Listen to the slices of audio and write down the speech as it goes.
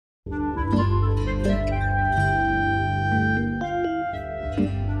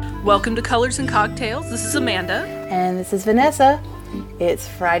Welcome to Colors and Cocktails. This is Amanda. And this is Vanessa. It's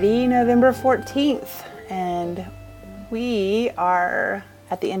Friday, November 14th, and we are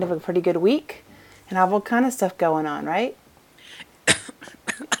at the end of a pretty good week and have all kind of stuff going on, right?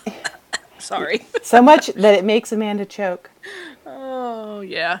 Sorry. So much that it makes Amanda choke. Oh,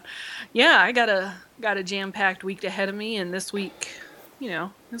 yeah. Yeah, I got a jam-packed week ahead of me, and this week,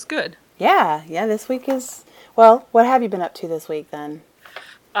 is good. Yeah, this week is... Well, what have you been up to this week, then?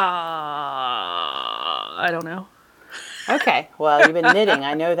 I don't know. Okay, well, you've been knitting.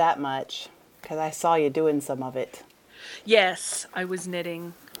 I know that much, because I saw you doing some of it. Yes, I was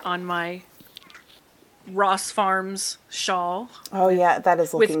knitting on my Ross Farms shawl. Oh, yeah, that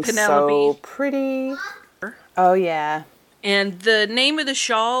is looking so pretty. Oh, yeah. And the name of the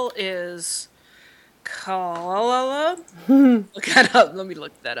shawl is Kalala. Look that up. Let me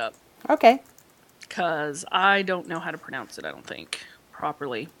look that up. Okay. Because I don't know how to pronounce it, I don't think,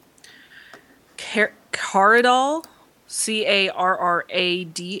 properly. Carradal.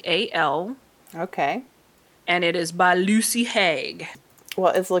 Carradal. Okay. And it is by Lucy Haig.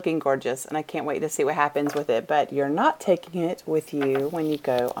 Well, it's looking gorgeous, and I can't wait to see what happens with it. But you're not taking it with you when you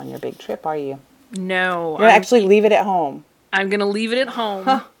go on your big trip, are you? No. You're going to actually leave it at home. I'm going to leave it at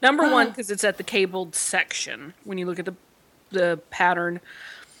home. Number one, because it's at the cabled section. When you look at the pattern,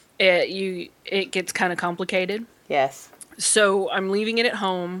 it gets kind of complicated. Yes. So I'm leaving it at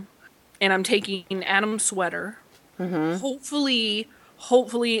home, and I'm taking Adam's sweater. Mm-hmm.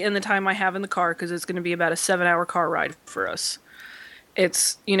 Hopefully in the time I have in the car, because it's going to be about a 7-hour car ride for us.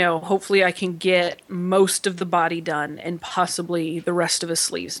 It's, hopefully I can get most of the body done and possibly the rest of his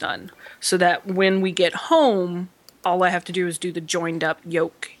sleeves done. So that when we get home, all I have to do is do the joined up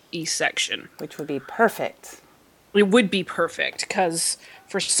yoke-y section. Which would be perfect. It would be perfect, because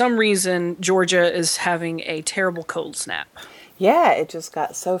for some reason, Georgia is having a terrible cold snap. Yeah, it just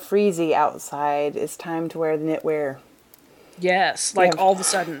got so freezy outside. It's time to wear the knitwear. Yes, like all of a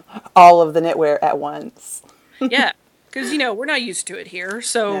sudden. All of the knitwear at once. Yeah, because, we're not used to it here.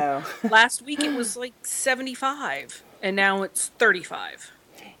 So No. Last week it was like 75, and now it's 35.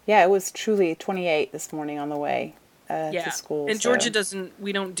 Yeah, it was truly 28 this morning on the way to school. And Georgia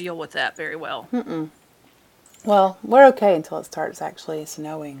we don't deal with that very well. Mm-mm. Well, we're okay until it starts actually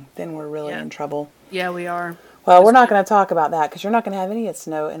snowing. Then we're really in trouble. Yeah, we are. Well, we're not going to talk about that because you're not going to have any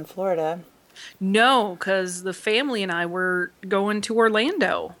snow in Florida. No, because the family and I were going to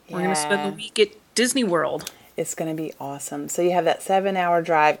Orlando. Yeah. We're going to spend the week at Disney World. It's going to be awesome. So you have that 7-hour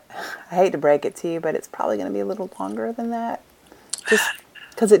drive. I hate to break it to you, but it's probably going to be a little longer than that. Just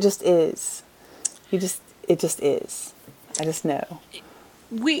because it just is. It just is. I just know.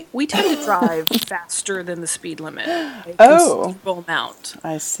 We tend to drive faster than the speed limit. Oh. Amount.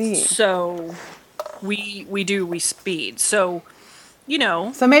 I see. So we speed. So,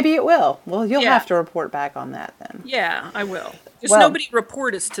 So maybe it will. Well, you'll have to report back on that then. Yeah, I will. Just nobody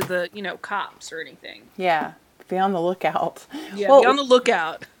report us to the, cops or anything. Yeah. Be on the lookout. Yeah, be on the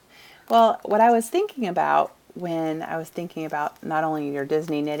lookout. Well, what I was thinking about when I was thinking about not only your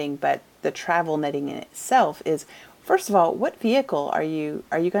Disney knitting, but the travel knitting in itself is, first of all, what vehicle are you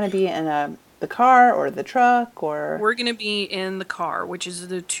going to be in the car or the truck or? We're going to be in the car, which is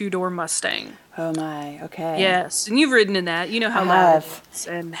the 2-door Mustang. Oh my, okay. Yes, and you've ridden in that. You know how loud it is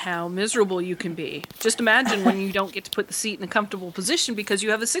and how miserable you can be. Just imagine when you don't get to put the seat in a comfortable position because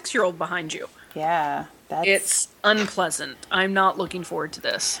you have a 6-year-old behind you. Yeah. It's unpleasant. I'm not looking forward to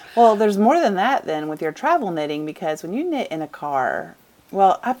this. Well, there's more than that then with your travel knitting, because when you knit in a car,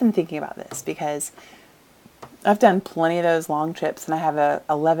 well, I've been thinking about this because I've done plenty of those long trips, and I have a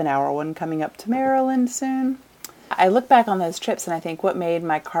 11-hour one coming up to Maryland soon. I look back on those trips and I think what made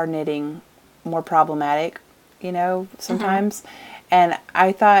my car knitting more problematic, sometimes. Mm-hmm. And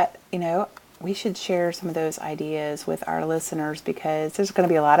I thought, we should share some of those ideas with our listeners because there's going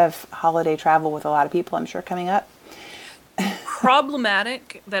to be a lot of holiday travel with a lot of people, I'm sure, coming up.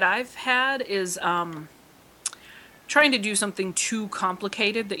 Problematic that I've had is trying to do something too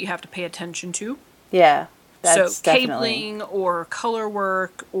complicated that you have to pay attention to. Yeah, that's so cabling or color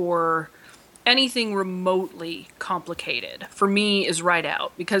work or anything remotely complicated for me is right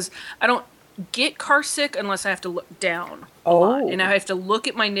out, because I don't get car sick unless I have to look down a lot. And I have to look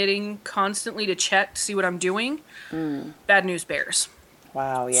at my knitting constantly to check to see what I'm doing. Bad news bears.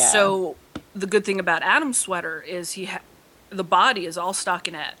 Wow, yeah. So the good thing about Adam's sweater is the body is all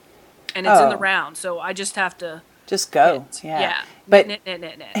stockinette and it's in the round, so I just have to just go. Knit. Yeah. But knit.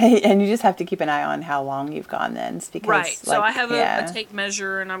 And you just have to keep an eye on how long you've gone then, because right. So I have a tape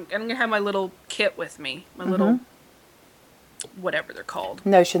measure, and I'm gonna have my little kit with me, my little whatever they're called.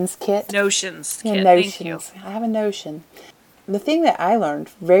 Notions kit. Notions yeah, kit. Notions. Thank you. I have a Notion. the thing that I learned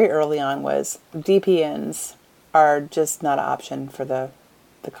very early on was DPNs are just not an option for the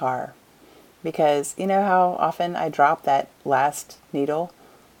car. Because you know how often I drop that last needle?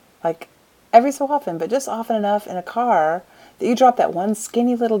 Like every so often, but just often enough in a car that you drop that one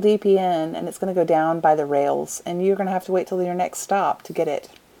skinny little DPN and it's going to go down by the rails and you're going to have to wait till your next stop to get it.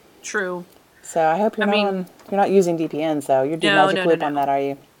 True. So I hope you're not using DPNs though. You're doing Magic Loop on that, are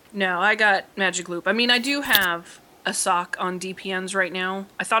you? No, I got Magic Loop. I mean, I do have a sock on DPNs right now.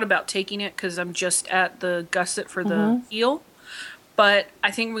 I thought about taking it because I'm just at the gusset for the heel. But I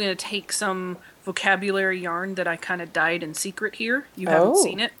think we're going to take some vocabulary yarn that I kind of dyed in secret here. You haven't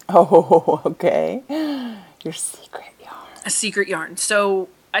seen it. Oh, okay. Your secret yarn. A secret yarn. So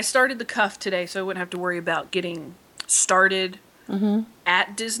I started the cuff today so I wouldn't have to worry about getting started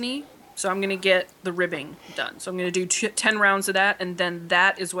at Disney. So I'm going to get the ribbing done. So I'm going to do 10 rounds of that, and then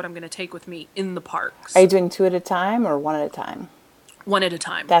that is what I'm going to take with me in the parks. Are you doing 2 at a time or 1 at a time? 1 at a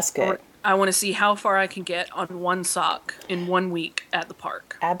time. That's good. I want to see how far I can get on one sock in 1 week at the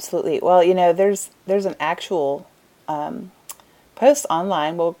park. Absolutely. Well, you know, there's an actual post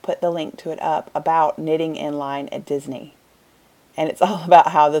online. We'll put the link to it up about knitting in line at Disney. And it's all about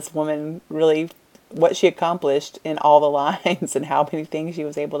how this woman really, what she accomplished in all the lines and how many things she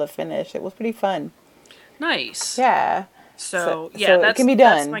was able to finish. It was pretty fun. Nice. Yeah. So it can be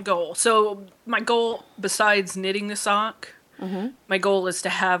done. That's my goal. So my goal, besides knitting the sock, my goal is to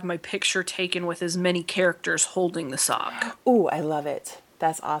have my picture taken with as many characters holding the sock. Ooh, I love it.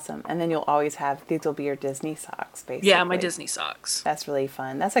 That's awesome. And then you'll always have, these will be your Disney socks, basically. Yeah, my Disney socks. That's really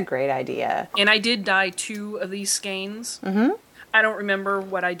fun. That's a great idea. And I did dye 2 of these skeins. I don't remember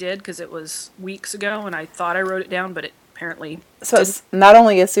what I did because it was weeks ago and I thought I wrote it down, but it apparently So it's not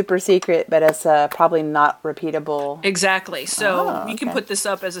only a super secret, but it's probably not repeatable. Exactly. So you can put this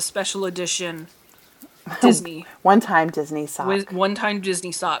up as a special edition Disney. One-time Disney sock. With one-time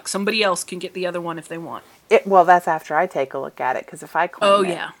Disney sock. Somebody else can get the other one if they want. Well, that's after I take a look at it, because if I claim it,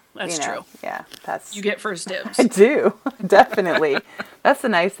 yeah. That's true. Yeah, that's... You get first dibs. I do. Definitely. That's the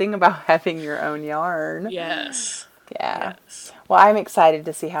nice thing about having your own yarn. Yes. Yeah. Yes. Well, I'm excited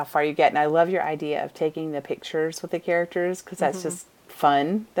to see how far you get, and I love your idea of taking the pictures with the characters, because that's just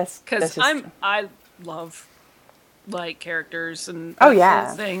fun. Because I love like characters and whole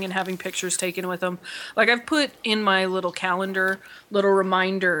thing and having pictures taken with them. Like I've put in my little calendar little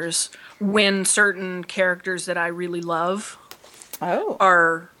reminders when certain characters that I really love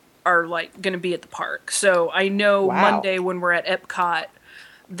are like going to be at the park. So I know Monday when we're at Epcot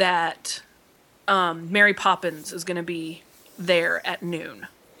that Mary Poppins is going to be there at noon.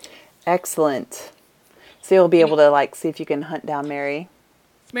 Excellent. So you'll be able to see if you can hunt down Mary.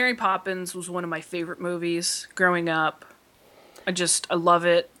 Mary Poppins was one of my favorite movies growing up. I love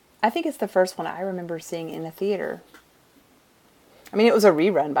it. I think it's the first one I remember seeing in a theater. I mean, it was a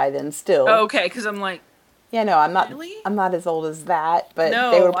rerun by then still. Oh, okay, because I'm like... Yeah, no, I'm not. Really? I'm not as old as that, but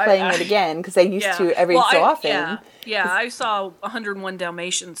they were playing it again because they used to every so often. Yeah, I saw 101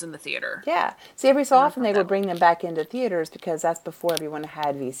 Dalmatians in the theater. Yeah, see, every so often they would bring them back into theaters because that's before everyone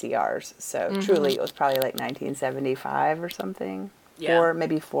had VCRs. So truly, it was probably like 1975 or something. Yeah, or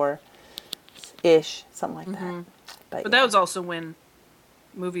maybe 4-ish, something like that. But that was also when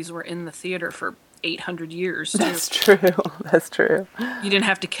movies were in the theater for 800 years. Too. That's true. That's true. You didn't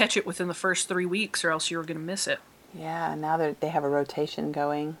have to catch it within the first 3 weeks or else you were going to miss it. Yeah, now they have a rotation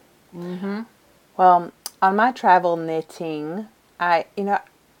going. Well, on my travel knitting, I'm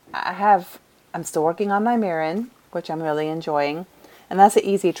still working on my Marin, which I'm really enjoying. And that's an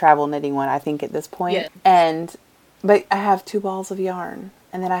easy travel knitting one, I think, at this point. Yeah. But I have 2 balls of yarn.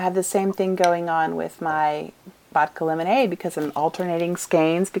 And then I have the same thing going on with my vodka lemonade because I'm alternating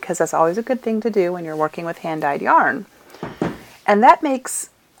skeins because that's always a good thing to do when you're working with hand-dyed yarn. And that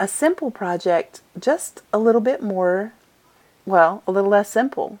makes a simple project just a little bit more, a little less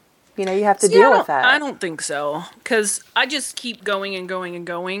simple. You know, you have to deal with that. I don't think so because I just keep going and going and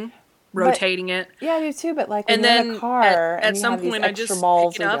going, rotating it. Yeah, I do too, but when you're in a car at some point I just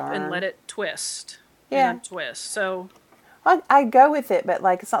pick it up and let it twist. Yeah. Twist. So... I go with it, but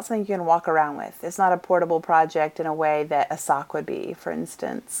it's not something you can walk around with. It's not a portable project in a way that a sock would be, for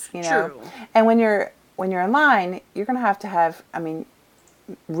instance. You know? True. And when you're in line, you're going to have,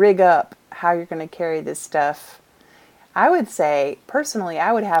 rig up how you're going to carry this stuff. I would say, personally,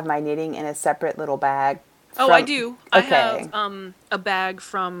 I would have my knitting in a separate little bag. I do. Okay. I have a bag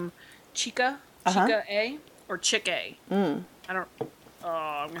from Chica A, or Chick A. I don't... Oh,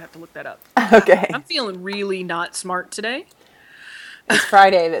 I'm going to have to look that up. Okay. I'm feeling really not smart today. It's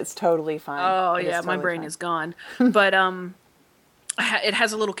Friday. That's totally fine. Oh, yeah. My brain is gone. But it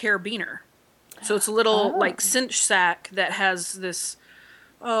has a little carabiner. So it's a little Oh, like cinch sack that has this,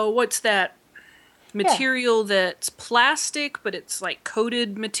 oh, what's that yeah. material that's plastic, but it's like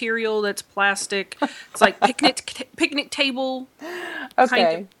coated material that's plastic. It's like picnic table kind of.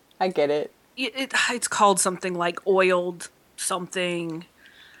 Okay. I get it. It's called something like oiled something.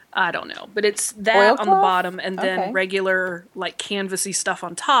 I don't know, but it's that on the Oilcloth? bottom and then Okay. regular like canvasy stuff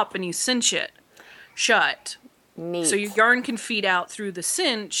on top, and you cinch it shut. So your Neat. yarn can feed out through the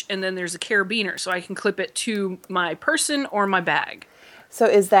cinch, and then there's a carabiner, so I can clip it to my person or my bag. So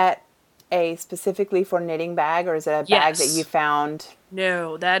is that a specifically for knitting bag, or is it a bag that you Yes. found?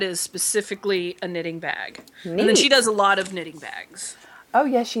 No, that is specifically a knitting bag. And then she Neat. does a lot of knitting bags. Oh,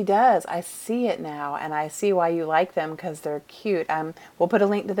 yes, she does. I see it now, and I see why you like them because they're cute. We'll put a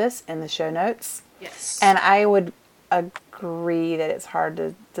link to this in the show notes. Yes. And I would agree that it's hard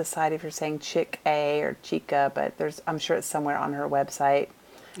to decide if you're saying Chick A or Chica, but I'm sure it's somewhere on her website.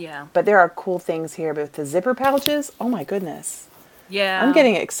 Yeah. But there are cool things here with the zipper pouches. Oh my goodness. I'm Yeah.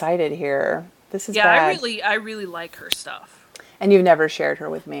 getting excited here. This is Yeah, I bad. really I really like her stuff. And you've never shared her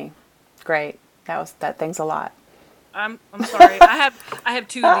with me. Great. That thanks a lot. I'm sorry. I have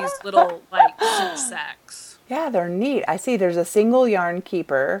two of these little like cinch sacks. Yeah, they're neat. I see there's a single yarn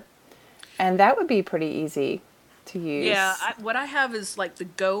keeper, and that would be pretty easy to Yeah, use. what I have is like the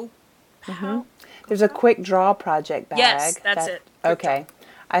Go Pow. There's a quick draw project bag. Yes, that's it. Quick Draw. Okay.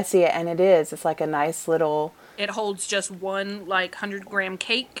 I see it, and it is. It's like a nice little. It holds just one like 100-gram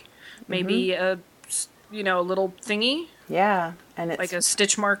cake, maybe a a little thingy Yeah, and like a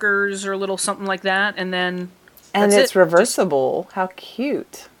stitch markers or a little something like that, and then and that's it's it. Just reversible. How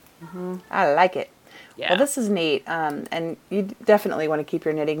cute. I like it. Well, yeah, this is neat. And you definitely want to keep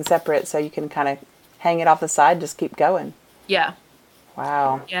your knitting separate so you can kind of hang it off the side, just keep going. yeah,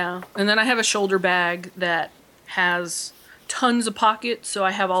 Wow. yeah. And then I have a shoulder bag that has tons of pockets, so I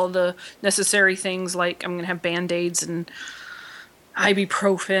have all the necessary things like I'm gonna have band-aids and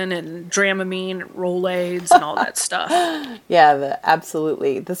ibuprofen and Dramamine, Rolaids, and all that stuff. Yeah,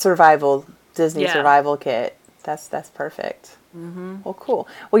 absolutely the survival Disney Yeah. survival kit. That's perfect. Well, cool.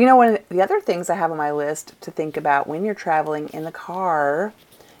 Well, one of the other things I have on my list to think about when you're traveling in the car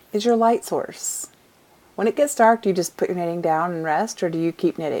is your light source. When it gets dark, do you just put your knitting down and rest, or do you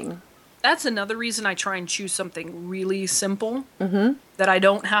keep knitting? That's another reason I try and choose something really simple that I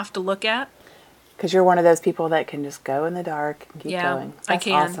don't have to look at. Because you're one of those people that can just go in the dark and keep Yeah, going. I That's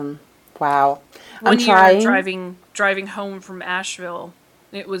can. awesome. Wow. I'm One year trying. driving home from Asheville,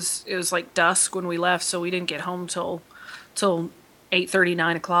 it was like dusk when we left, so we didn't get home till 8:30,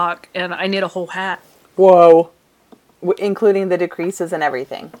 9 o'clock, and I knit a whole hat. Whoa. Including the decreases and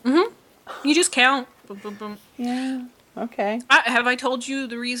everything. You just count. Boom, boom, boom. Yeah. Okay. Have I told you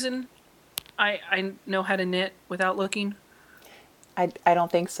the reason I know how to knit without looking? I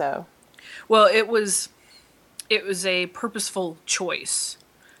don't think so. Well, it was a purposeful choice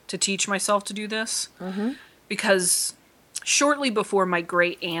to teach myself to do this because shortly before my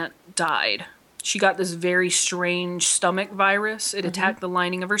great aunt died, she got this very strange stomach virus. It attacked the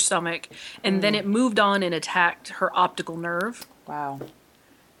lining of her stomach, and then it moved on and attacked her optical nerve Wow.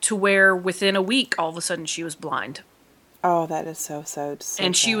 to where within a week, all of a sudden, she was blind. Oh, that is so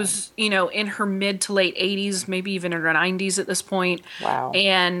And she sad. was, in her mid to late 80s, maybe even in her 90s at this point. Wow.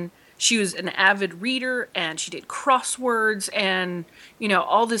 And she was an avid reader, and she did crosswords and,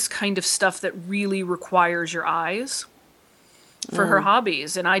 all this kind of stuff that really requires your eyes for her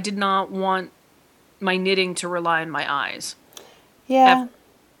hobbies. And I did not want my knitting to rely on my eyes. Yeah.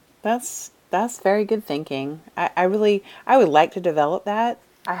 Ever. That's very good thinking. I would like to develop that.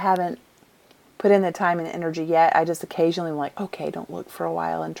 I haven't put in the time and energy yet. I just occasionally am like, okay, don't look for a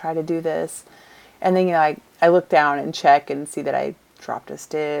while and try to do this. And then, I look down and check and see that I dropped a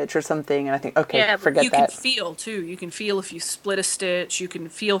stitch or something. And I think, okay, Yeah, but forget you can that. feel, too. You can feel if you split a stitch. You can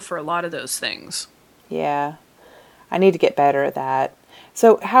feel for a lot of those things. Yeah. I need to get better at that.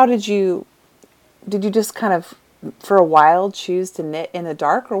 So did you just kind of, for a while, choose to knit in the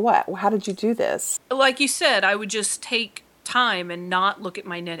dark or what? How did you do this? Like you said, I would just take time and not look at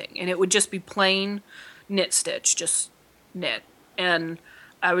my knitting, and it would just be plain knit stitch, just knit. And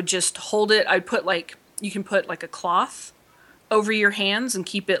I would just hold it. You can put like a cloth over your hands and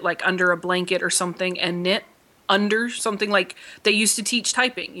keep it like under a blanket or something and knit under something like they used to teach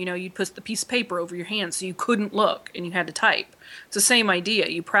typing. You'd put the piece of paper over your hands so you couldn't look and you had to type. It's the same idea.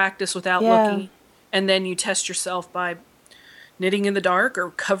 You practice without Yeah. looking, and then you test yourself by knitting in the dark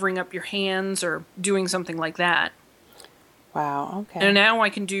or covering up your hands or doing something like that. Wow. Okay. And now I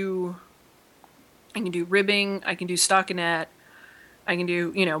can do ribbing, I can do stockinette, I can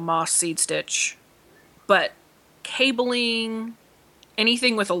do, moss seed stitch. But cabling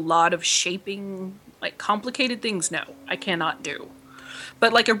Anything with a lot of shaping, like complicated things, no, I cannot do.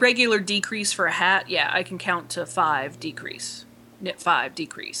 But like a regular decrease for a hat, yeah, I can count to 5 decrease. Knit 5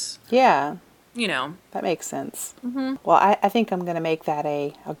 decrease. Yeah, You know. that makes sense. Well, I think I'm going to make that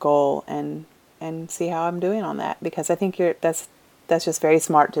a goal and see how I'm doing on that, because I think that's just very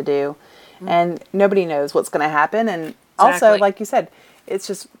smart to do. And nobody knows what's going to happen. And also, Exactly. like you said,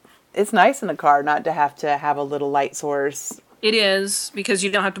 it's nice in the car not to have a little light source. It is, because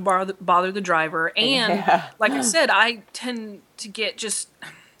you don't have to bother the driver. And Yeah. like I said, I tend to get just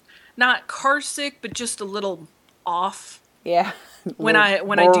not car sick, but just a little off Yeah. when I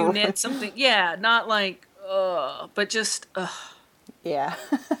Little do brr. knit something. Yeah, not like but just Yeah.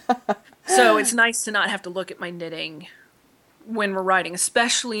 so it's nice to not have to look at my knitting when we're riding,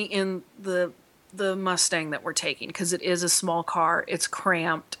 especially in the Mustang that we're taking, because it is a small car. It's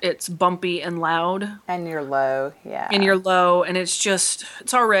cramped, it's bumpy and loud, And you're low. Yeah. and you're low, and it's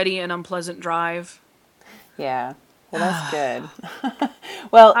already an unpleasant drive. Yeah. Well, that's good.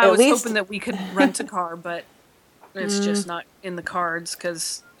 Well, I at was least hoping that we could rent a car, but it's just not in the cards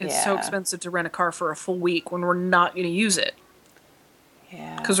because it's so Yeah. expensive to rent a car for a full week when we're not going to use it,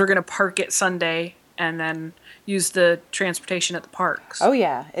 Yeah. because we're going to park it Sunday and then use the transportation at the parks. Oh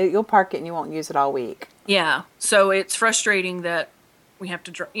yeah, you'll park it and you won't use it all week. Yeah, so it's frustrating that we have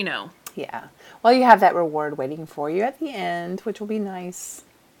to, Yeah. Well, you have that reward waiting for you at the end, which will be nice.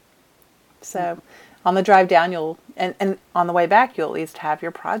 So, on the drive down, and on the way back, you'll at least have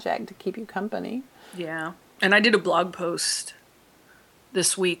your project to keep you company. Yeah. And I did a blog post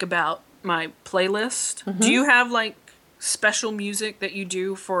this week about my playlist. Do you have like special music that you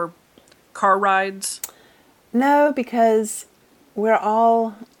do for car rides? No, because we're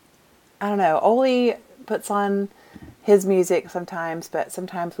all, I don't know, Oli puts on his music sometimes, but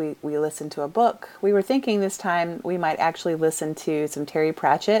sometimes we listen to a book. We were thinking this time we might actually listen to some Terry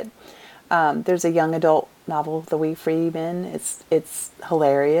Pratchett. There's a young adult novel, The Wee Free Men. It's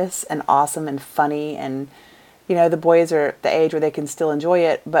hilarious and awesome and funny, and the boys are at the age where they can still enjoy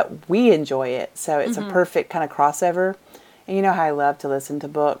it, but we enjoy it. So it's a perfect kind of crossover. And you know how I love to listen to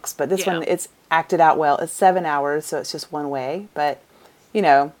books, but this one, it's acted out well. It's 7 hours, so it's just one way. But,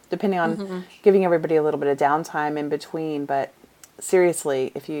 depending on giving everybody a little bit of downtime in between. But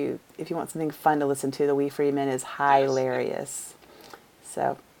seriously, if you want something fun to listen to, The Wee Free Men is hilarious.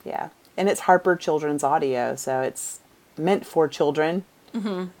 So, yeah. And it's Harper Children's Audio, so it's meant for children.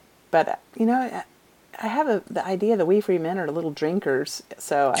 But, I have the idea the Wee Free Men are little drinkers,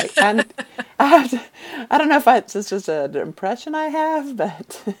 so I have to. I don't know if it's just an impression I have,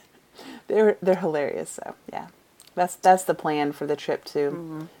 but they're hilarious. So yeah, that's the plan for the trip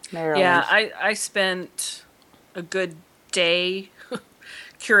to Maryland. Yeah, I spent a good day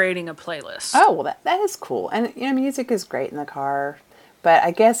curating a playlist. Oh well, that is cool, and music is great in the car, but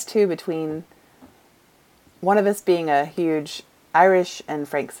I guess too, between one of us being a huge Irish and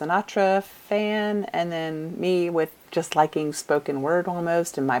Frank Sinatra fan, and then me with just liking spoken word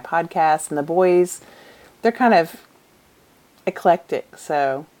almost in my podcast, and the boys, they're kind of eclectic,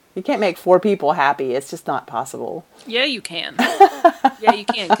 so you can't make 4 people happy. It's just not possible. Yeah, you can. Yeah, you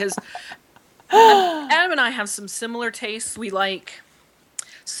can, because Adam and I have some similar tastes. We like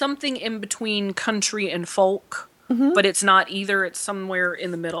something in between country and folk, but it's not either. It's somewhere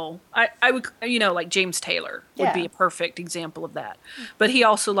in the middle. I would, like James Taylor would be a perfect example of that. But he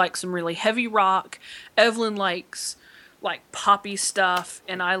also likes some really heavy rock. Evelyn likes like poppy stuff,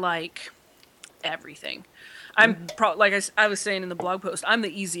 and I like everything. I'm like I was saying in the blog post, I'm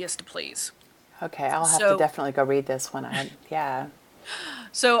the easiest to please. Okay, I'll have to definitely go read this one. Yeah.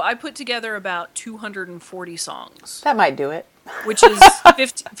 So I put together about 240 songs. That might do it. Which is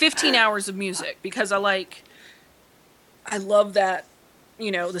 15 hours of music, because I love that,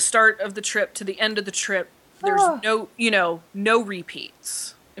 the start of the trip to the end of the trip, there's no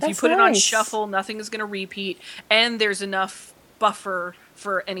repeats. If you put it on shuffle, nothing is going to repeat, and there's enough buffer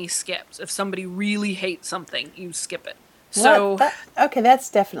for any skips. If somebody really hates something, you skip it. So okay, that's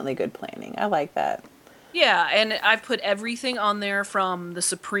definitely good planning. I like that. Yeah, and I've put everything on there from the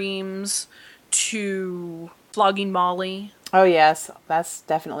Supremes to Flogging Molly. Oh yes, that's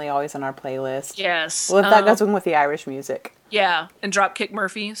definitely always on our playlist. Yes. Well, if that goes in with the Irish music. Yeah, and Dropkick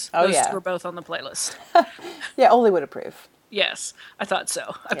Murphys. Oh, Those yeah. two were both on the playlist. Yeah, Oli would approve. Yes, I thought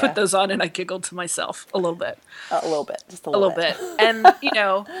so. I Yeah. put those on and I giggled to myself a little bit. A little bit, just a A little little bit. And,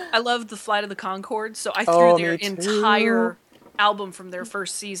 I loved the Flight of the Conchords, so I threw their me too. entire album from their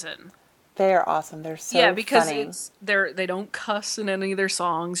first season. They are awesome. They're so Yeah, because funny. they don't cuss in any of their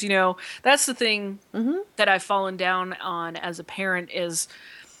songs. That's the thing that I've fallen down on as a parent is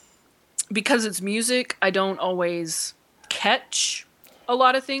because it's music, I don't always catch a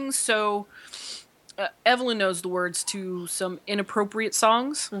lot of things. So Evelyn knows the words to some inappropriate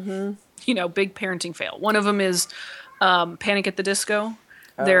songs. Mm-hmm. You know, big parenting fail. One of them is Panic at the Disco.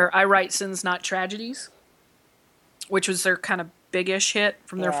 Their I Write Sins, Not Tragedies, which was their kind of big-ish hit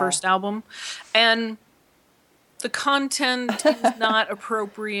from their first album. And the content is not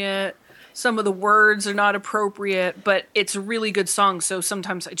appropriate. Some of the words are not appropriate, but it's a really good song. So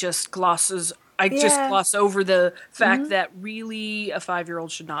sometimes I just gloss over the fact that really a 5-year-old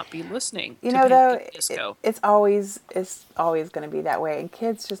should not be listening. You know, though, it's always going to be that way, and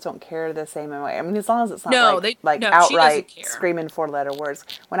kids just don't care the same way. I mean, as long as it's not outright screaming 4-letter words.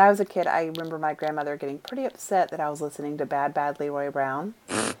 When I was a kid, I remember my grandmother getting pretty upset that I was listening to Bad Leroy Brown,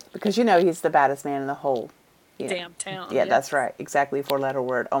 because you know he's the baddest man in the whole damn town. Yeah, that's right. Exactly, 4-letter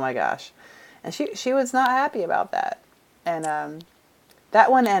word. Oh my gosh. And she was not happy about that. And that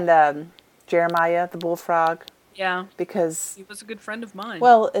one and Jeremiah the Bullfrog. Yeah. Because he was a good friend of mine.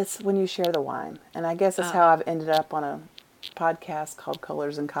 Well, it's when you share the wine. And I guess that's how I've ended up on a podcast called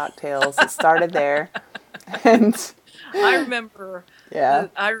Colors and Cocktails. It started there. And I remember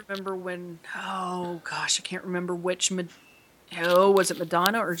when, oh gosh, I can't remember which, was it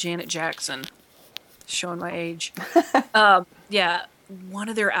Madonna or Janet Jackson? Showing my age. One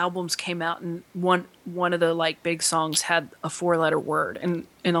of their albums came out, and one of the like big songs had a 4-letter word. And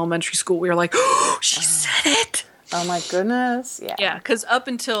in elementary school, we were like, "Oh, she said it!" Oh my goodness! Yeah, because up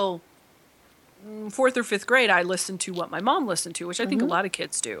until 4th or 5th grade, I listened to what my mom listened to, which I think a lot of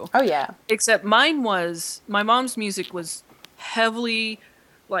kids do. Oh yeah. Except my mom's music was heavily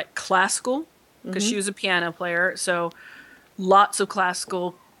like classical, because she was a piano player, so lots of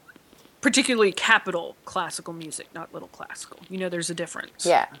classical. Particularly capital classical music, not little classical. You know, there's a difference.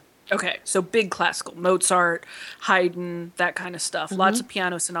 Yeah. Okay, so big classical. Mozart, Haydn, that kind of stuff. Lots of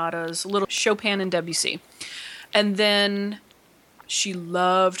piano sonatas, a little Chopin and Debussy. And then she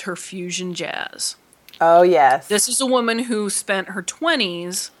loved her fusion jazz. Oh, yes. This is a woman who spent her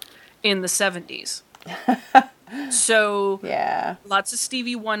 20s in the 70s. So, lots of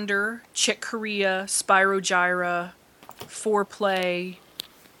Stevie Wonder, Chick Corea, Spyro Gyra, Foreplay,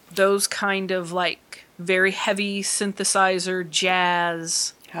 those kind of like very heavy synthesizer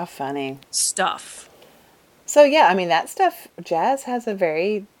jazz. How funny. Stuff. So yeah, I mean that stuff, jazz has a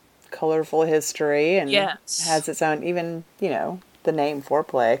very colorful history and has its own, even, you know, the name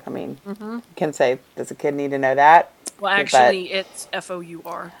Foreplay. I mean, you can say, does a kid need to know that? Well, actually, it's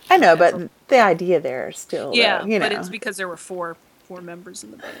F-O-U-R. I know, but the idea there is still, yeah, you know. But it's because there were four members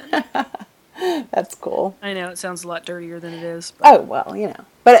in the band. That's cool. I know, it sounds a lot dirtier than it is. But. Oh, well, you know.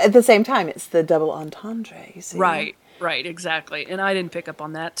 But at the same time, it's the double entendre, you see. Right, exactly. And I didn't pick up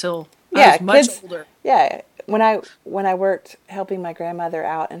on that till I was much older. Yeah, when I worked helping my grandmother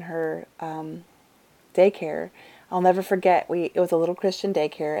out in her daycare, I'll never forget, it was a little Christian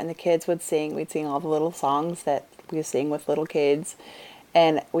daycare, and the kids we'd sing all the little songs that we sing with little kids.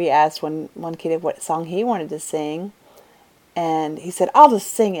 And we asked one kid what song he wanted to sing. And he said, I'll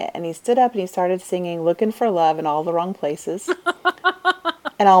just sing it. And he stood up and he started singing Looking for Love in All the Wrong Places.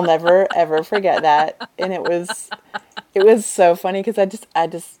 And I'll never, ever forget that. And it was so funny because I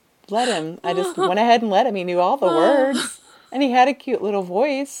just let him. I just went ahead and let him. He knew all the words. And he had a cute little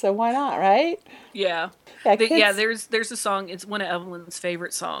voice, so why not, right? Yeah. There's a song, it's one of Evelyn's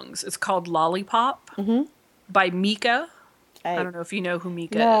favorite songs. It's called Lollipop by Mika. I don't know if you know who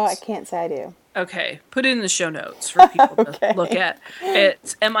Mika is. No, I can't say I do. Okay, put it in the show notes for people to look at.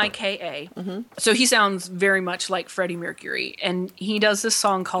 It's Mika. So he sounds very much like Freddie Mercury, and he does this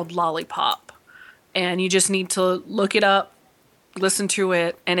song called Lollipop. And you just need to look it up, listen to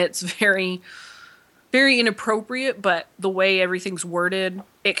it, and it's very, very inappropriate, but the way everything's worded,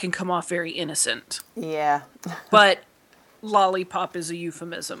 it can come off very innocent. Yeah. But lollipop is a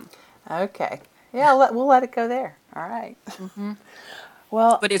euphemism. Okay. Yeah, we'll let it go there. All right.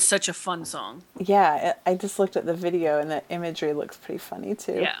 Well, but it's such a fun song. Yeah, I just looked at the video and the imagery looks pretty funny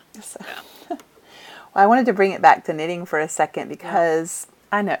too. Yeah. So. Well, I wanted to bring it back to knitting for a second because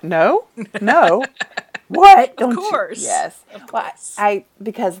I know. No. What? Don't of course. You? Yes. Of course. Well,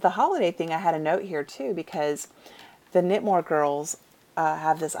 because the holiday thing, I had a note here too because the Knitmore girls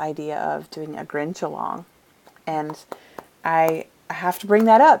have this idea of doing a Grinch along, and I have to bring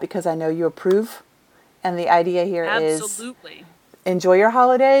that up because I know you approve, and the idea here is absolutely. Enjoy your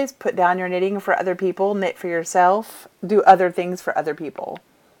holidays, put down your knitting for other people, knit for yourself, do other things for other people.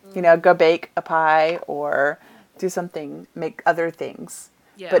 You know, go bake a pie or do something, make other things.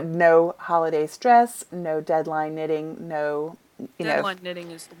 Yeah. But no holiday stress, no deadline knitting, no, deadline knitting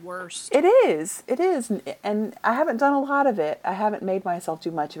is the worst. It is. And I haven't done a lot of it. I haven't made myself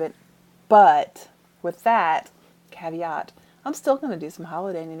do much of it. But with that caveat, I'm still going to do some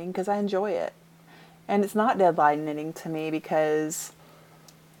holiday knitting because I enjoy it. And it's not deadline knitting to me because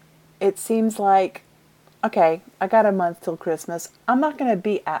it seems like, okay, I got a month till Christmas. I'm not going to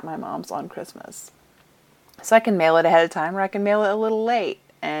be at my mom's on Christmas. So I can mail it ahead of time or I can mail it a little late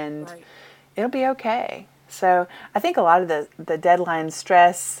and Right. it'll be okay. So I think a lot of the deadline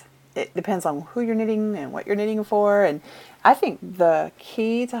stress, it depends on who you're knitting and what you're knitting for. And I think the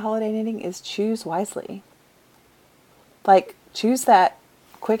key to holiday knitting is choose wisely. Like, choose that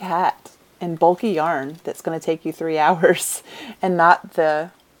quick hat and bulky yarn that's going to take you 3 hours and not the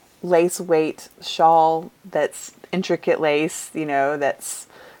lace weight shawl that's intricate lace, that's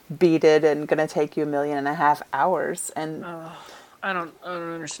beaded and going to take you 1.5 million hours. And I don't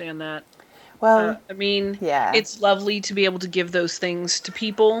understand that. well, I mean, yeah. it's lovely to be able to give those things to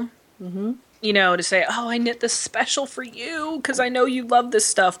people. Mm-hmm. To say, oh, I knit this special for you because I know you love this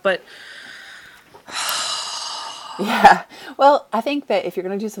stuff. But Yeah. Well, I think that if you're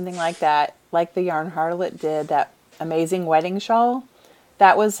going to do something like that, like the Yarn Harlot did, that amazing wedding shawl,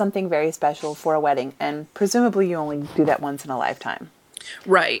 that was something very special for a wedding. And presumably you only do that once in a lifetime.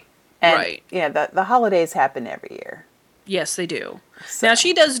 right, And, right. the holidays happen every year. Yes, they do. So- Now,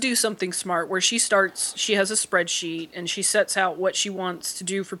 she does do something smart where she has a spreadsheet and she sets out what she wants to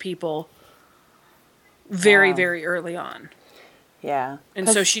do for people very, Wow. very early on. Yeah. And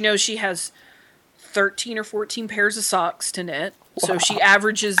so she knows she has 13 or 14 pairs of socks to knit. So she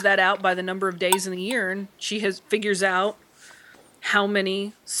averages that out by the number of days in the year and figures out how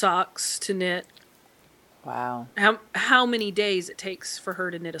many socks to knit, Wow. how many days it takes for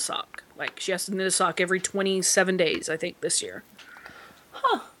her to knit a sock. Like, she has to knit a sock every 27 days, I think, this year.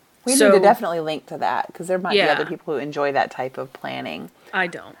 We So- need to definitely link to that because there might be Yeah. other people who enjoy that type of planning. I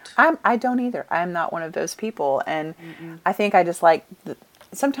don't. I don't either. I'm not one of those people. And I think I just like,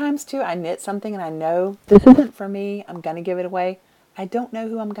 sometimes too, I knit something and I know this isn't for me. I'm going to give it away. I don't know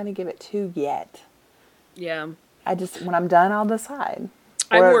who I'm going to give it to yet. Yeah. When I'm done, I'll decide.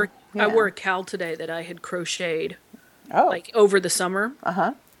 I Or- wore a cowl today that I had crocheted Oh. like over the summer.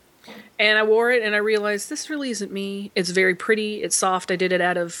 Uh-huh. And I wore it and I realized this really isn't me. It's very pretty. It's soft. I did it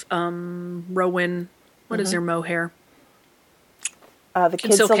out of Rowan. What is their mohair? The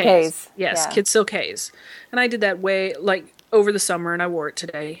Kid Silkays. Yes, Yeah. Kid Silkays. And I did that way like over the summer and I wore it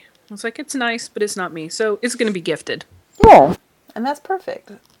today. I was like, it's nice, but it's not me. So it's going to be gifted. Yeah. And that's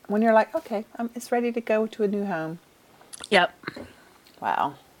perfect. When you're like, okay, it's ready to go to a new home. Yep.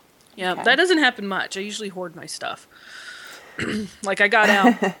 Wow. Yeah, Okay. that doesn't happen much. I usually hoard my stuff. Like I got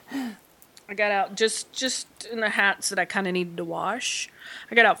out just in the hats that I kind of needed to wash.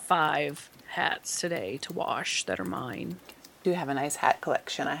 I got out 5 hats today to wash that are mine. You have a nice hat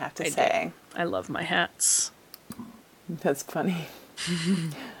collection, I have to I do. say. I love my hats. That's funny.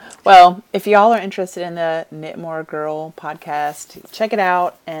 Well, if y'all are interested in the Knit More Girl podcast, check it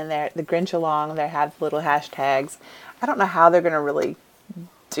out. And the Grinch Along, they have little hashtags. I don't know how they're going to really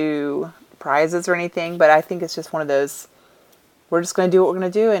do prizes or anything, but I think it's just one of those, we're just going to do what we're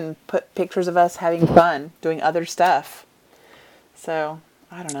going to do and put pictures of us having fun, doing other stuff. So,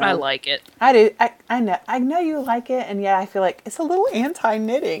 I don't know. I like it. I do. I know you like it, and yeah, I feel like it's a little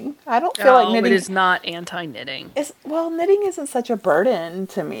anti-knitting. I don't feel like knitting it is not anti-knitting. knitting isn't such a burden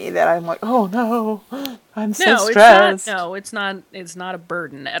to me that I'm like, oh no, I'm so No, stressed. it's not. No, it's not. It's not a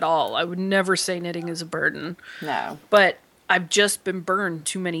burden at all. I would never say knitting is a burden. No. But I've just been burned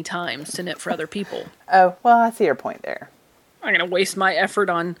too many times to knit for other people. Oh, well, I see your point there. I'm gonna waste my effort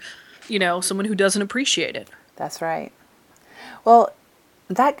on, someone who doesn't appreciate it. That's right. Well,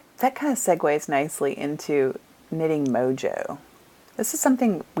 that kind of segues nicely into Knitting Mojo. This is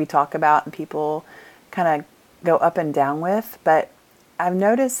something we talk about and people kind of go up and down with, but I've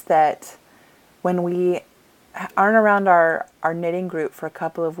noticed that when we aren't around our knitting group for a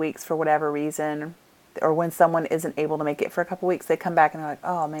couple of weeks for whatever reason, or when someone isn't able to make it for a couple of weeks, they come back and they're like,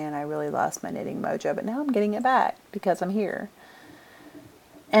 oh man, I really lost my knitting mojo, but now I'm getting it back because I'm here.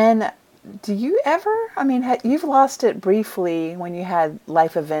 And do you ever, you've lost it briefly when you had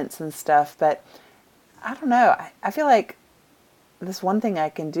life events and stuff, but I don't know. I feel like this one thing I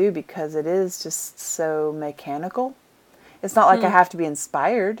can do because it is just so mechanical. It's not like I have to be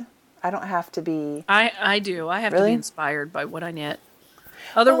inspired. I don't have to be. I do. I have to Really? be inspired by what I knit.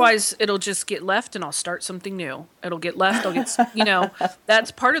 Otherwise, it'll just get left and I'll start something new. It'll get left.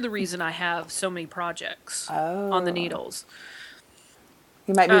 That's part of the reason I have so many projects on the needles.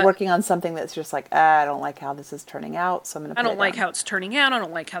 You might be working on something that's just like, I don't like how this is turning out, so I'm going to I don't like how it's turning out. I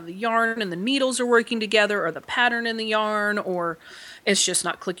don't like how the yarn and the needles are working together or the pattern in the yarn, or it's just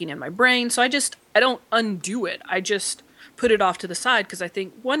not clicking in my brain. So I don't undo it. I just put it off to the side because I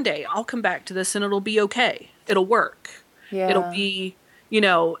think one day I'll come back to this and it'll be okay. It'll work. It'll Yeah. be,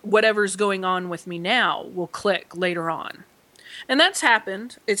 whatever's going on with me now will click later on. And that's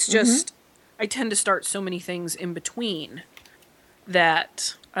happened. It's Mm-hmm. just, I tend to start so many things in between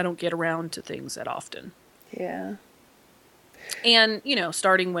that I don't get around to things that often. Yeah. And,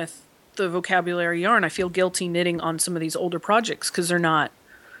 starting with the vocabulary yarn, I feel guilty knitting on some of these older projects because they're not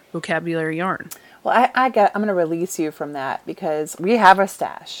vocabulary yarn. Well, I'm going to release you from that because we have a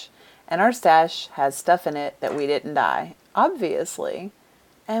stash, and our stash has stuff in it that we didn't dye, obviously,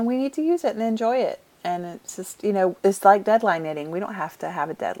 and we need to use it and enjoy it. And it's just, it's like deadline knitting. We don't have to have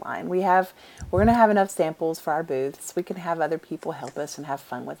a deadline. We're going to have enough samples for our booths. We can have other people help us and have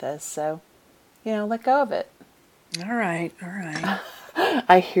fun with us. So, let go of it. All right.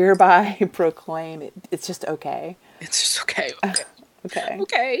 I hereby proclaim it's just okay. It's just okay. Okay.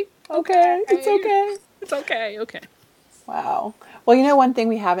 Okay. Okay. It's okay. It's okay. Okay. Wow. Well, one thing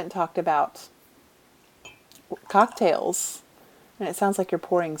we haven't talked about, cocktails. And it sounds like you're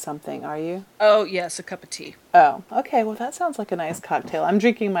pouring something, are you? Oh, yes, a cup of tea. Oh, okay. Well, that sounds like a nice cocktail. I'm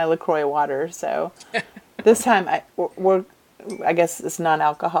drinking my LaCroix water, so this time I guess it's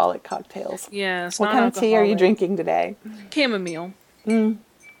non-alcoholic cocktails. Yes. What kind of tea are you drinking today? Chamomile.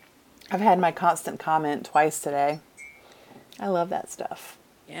 I've had my constant comment twice today. I love that stuff.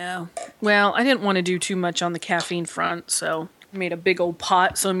 Yeah. Well, I didn't want to do too much on the caffeine front, so I made a big old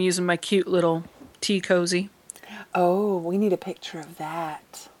pot, so I'm using my cute little tea cozy. Oh, we need a picture of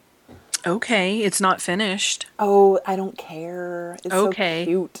that. Okay, it's not finished. Oh, I don't care. It's Okay. so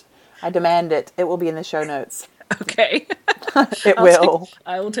cute. I demand it. It will be in the show notes. Okay. It will.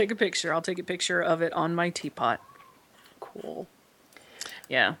 I will take a picture. I'll take a picture of it on my teapot. Cool.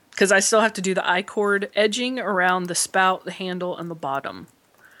 Yeah, because I still have to do the I-cord edging around the spout, the handle, and the bottom.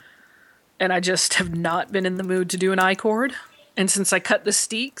 And I just have not been in the mood to do an I-cord. And since I cut the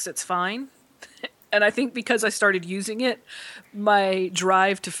steeks, it's fine. And I think because I started using it, my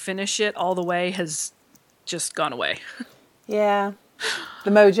drive to finish it all the way has just gone away. Yeah. The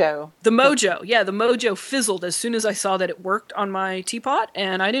mojo. The mojo fizzled as soon as I saw that it worked on my teapot,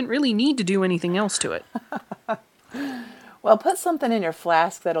 and I didn't really need to do anything else to it. Well, put something in your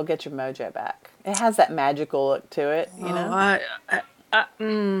flask that'll get your mojo back. It has that magical look to it,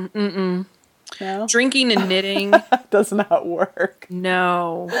 No? Drinking and knitting, Does not work.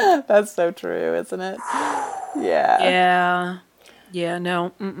 no. That's so true, isn't it? Yeah. Yeah,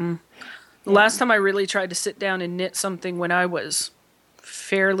 no. The last time I really tried to sit down and knit something when I was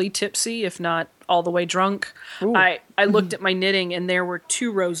fairly tipsy, if not all the way drunk, Ooh. I looked at my knitting and there were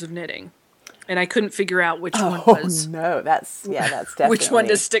 2 rows of knitting. And I couldn't figure out which one Oh, was no. That's definitely. which one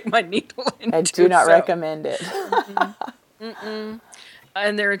to stick my needle into. I do not recommend it.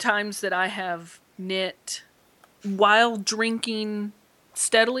 And there are times that I have knit while drinking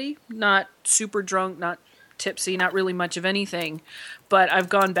steadily, not super drunk, not tipsy, not really much of anything. But I've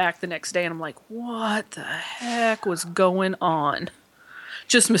gone back the next day and I'm like, what the heck was going on?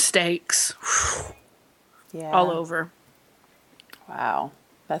 Just mistakes. Yeah. All over. Wow.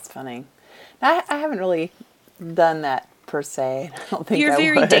 That's funny. I haven't really done that per se. I don't think You're I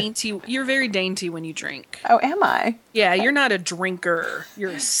very would. dainty. You're very dainty when you drink. Oh, am I? Yeah, you're not a drinker.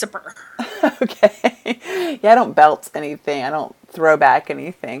 You're a sipper. Okay. Yeah, I don't belt anything. I don't throw back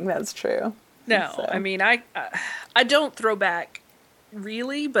anything. That's true. No, So. I mean, I don't throw back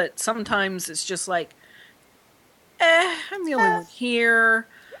really, but sometimes it's just like, I'm the only one here.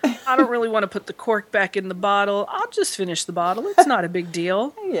 I don't really want to put the cork back in the bottle. I'll just finish the bottle. It's not a big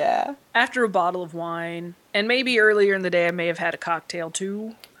deal. Yeah. After a bottle of wine, and maybe earlier in the day I may have had a cocktail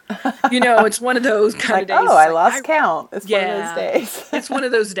too. It's one of those kind of days. Oh, I lost count. It's one of Yeah. those days. It's one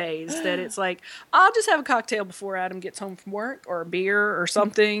of those days that it's like, I'll just have a cocktail before Adam gets home from work, or a beer or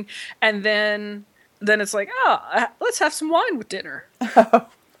something. And then it's like, let's have some wine with dinner.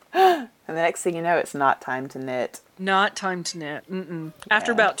 And the next thing you know, it's not time to knit. Not time to knit.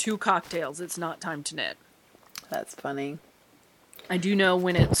 After Yeah. about 2 cocktails, it's not time to knit. That's funny. I do know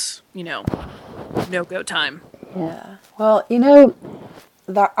when it's, no-go time. Yeah. Well,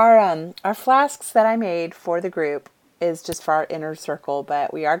 our flasks that I made for the group is just for our inner circle,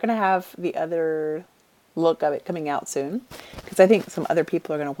 but we are going to have the other look of it coming out soon because I think some other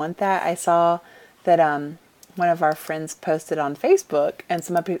people are going to want that. I saw that one of our friends posted on Facebook, and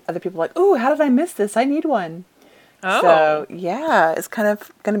some other people were like, "Ooh, how did I miss this? I need one." Oh. So yeah, it's kind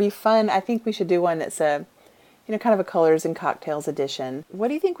of going to be fun. I think we should do one that's a, kind of a colors and cocktails edition. What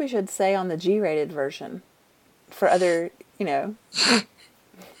do you think we should say on the G-rated version for other,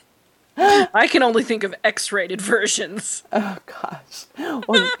 I can only think of X-rated versions. Oh gosh.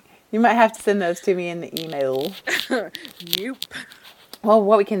 Well, you might have to send those to me in the email. Nope. Well,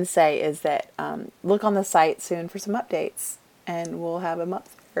 what we can say is that look on the site soon for some updates, and we'll have them up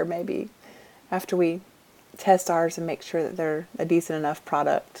there maybe after we test ours and make sure that they're a decent enough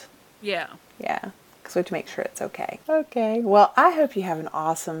product. Yeah. Yeah, because we have to make sure it's okay. Okay, well, I hope you have an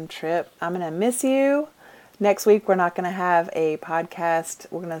awesome trip. I'm going to miss you. Next week, we're not going to have a podcast.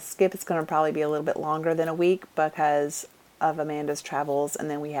 We're going to skip. It's going to probably be a little bit longer than a week because of Amanda's travels. And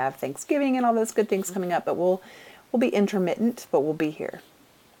then we have Thanksgiving and all those good things coming up. But we'll be intermittent, but we'll be here.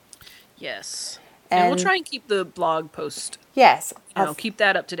 Yes. And we'll try and keep the blog post. Yes. Keep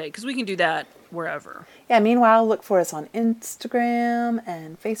that up to date because we can do that wherever. Yeah, meanwhile, look for us on Instagram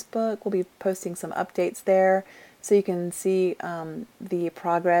and Facebook. We'll be posting some updates there so you can see the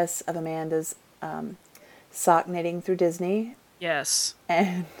progress of Amanda's sock knitting through Disney. Yes.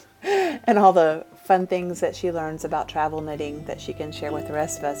 And all the fun things that she learns about travel knitting that she can share with the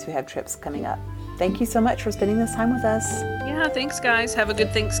rest of us who have trips coming up. Thank you so much for spending this time with us. Yeah, thanks, guys. Have a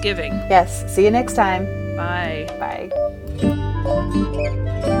good Thanksgiving. Yes. See you next time. Bye. Bye.